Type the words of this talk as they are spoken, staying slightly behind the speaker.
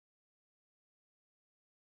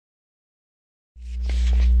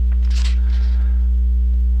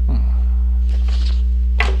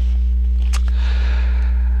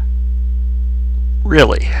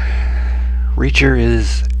Really? Reacher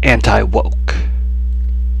is anti-woke.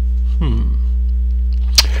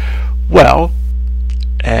 Well,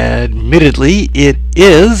 admittedly, it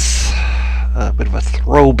is a bit of a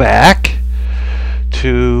throwback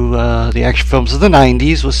to the action films of the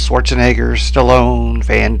 90s with Schwarzenegger, Stallone,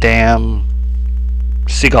 Van Damme,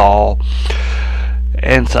 Seagal,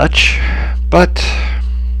 and such. But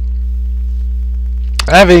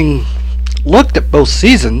having looked at both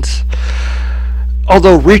seasons,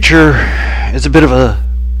 although Reacher is a bit of a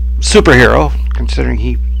superhero, considering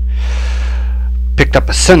he picked up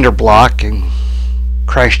a cinder block and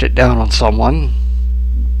crashed it down on someone,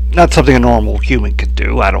 not something a normal human could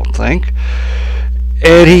do, I don't think.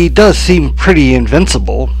 And he does seem pretty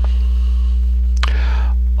invincible.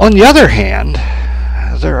 On the other hand,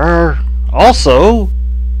 there are also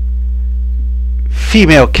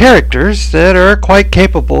female characters that are quite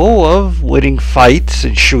capable of winning fights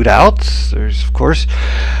and shootouts. There's, of course,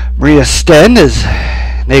 Maria Sten as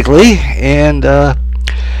Nigley, and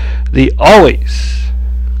the always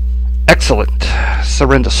excellent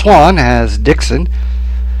Serinda Swan as Dixon.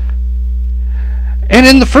 And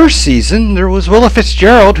in the first season, there was Willa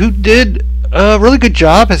Fitzgerald, who did a really good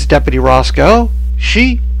job as Deputy Roscoe.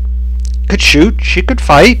 She could shoot, she could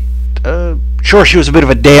fight. Sure, she was a bit of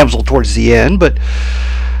a damsel towards the end, but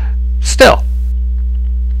still,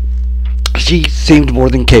 she seemed more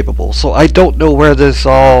than capable. So I don't know where this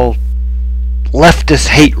all leftists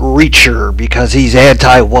hate Reacher because he's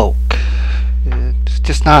anti-woke. It's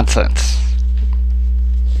just nonsense.